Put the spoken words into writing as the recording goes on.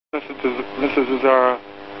Mrs. Azara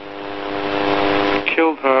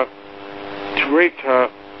killed her, raped her,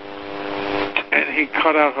 and he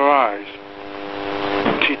cut out her eyes.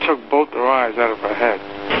 She took both her eyes out of her head.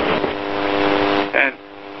 And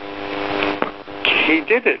he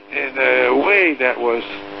did it in a way that was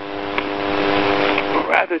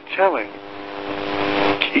rather telling.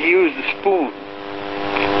 He used a spoon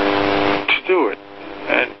to do it.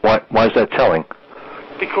 And why is that telling?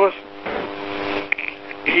 Because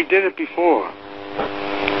he did it before,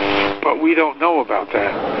 but we don't know about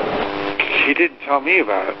that. He didn't tell me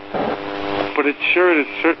about it, but it showed a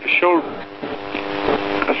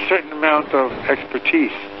certain amount of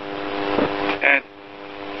expertise. And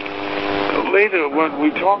later, when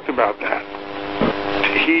we talked about that,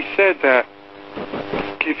 he said that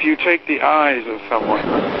if you take the eyes of someone,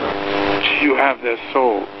 you have their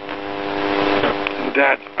soul.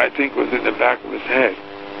 That, I think, was in the back of his head.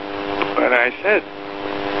 And I said,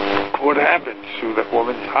 what happened to that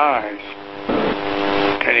woman's eyes?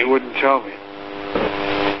 And he wouldn't tell me.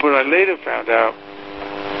 But I later found out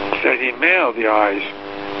that he mailed the eyes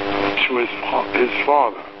to his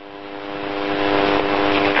father.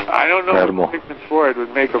 I don't know what Sigmund Freud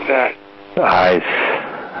would make of that.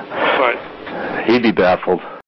 But he'd be baffled.